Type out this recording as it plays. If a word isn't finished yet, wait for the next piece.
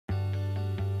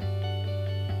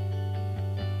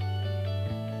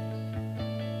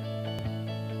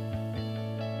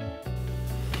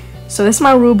So this is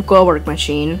my Rube Golberg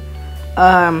machine.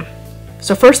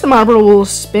 So first the marble will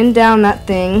spin down that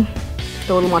thing,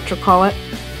 the little whatchamacallit,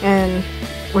 and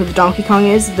where the Donkey Kong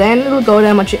is. Then it'll go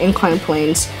down a bunch of inclined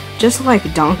planes, just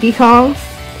like Donkey Kong,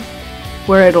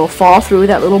 where it'll fall through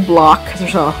that little block because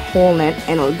there's a hole in it,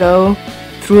 and it'll go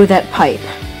through that pipe,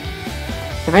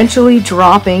 eventually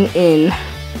dropping in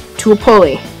to a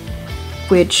pulley,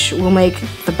 which will make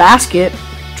the basket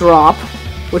drop,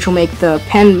 which will make the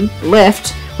pen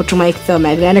lift, which will make the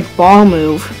magnetic ball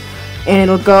move, and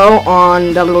it'll go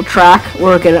on the little track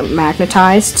where it'll get it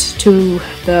magnetized to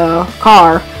the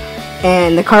car,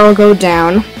 and the car will go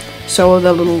down, so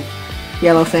the little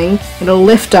yellow thing, it'll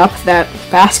lift up that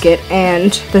basket,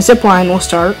 and the zipline will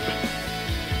start,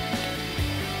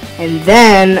 and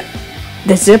then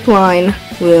the zipline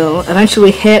will eventually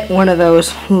hit one of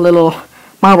those little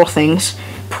marble things,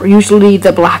 usually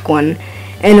the black one,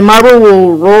 and the marble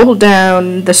will roll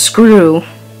down the screw,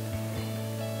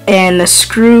 and the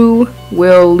screw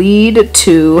will lead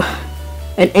to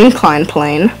an inclined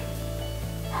plane,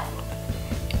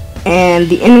 and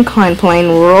the inclined plane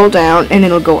will roll down, and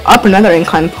it'll go up another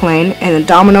inclined plane, and the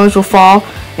dominoes will fall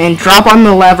and drop on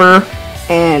the lever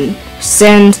and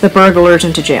send the burglars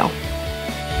into jail.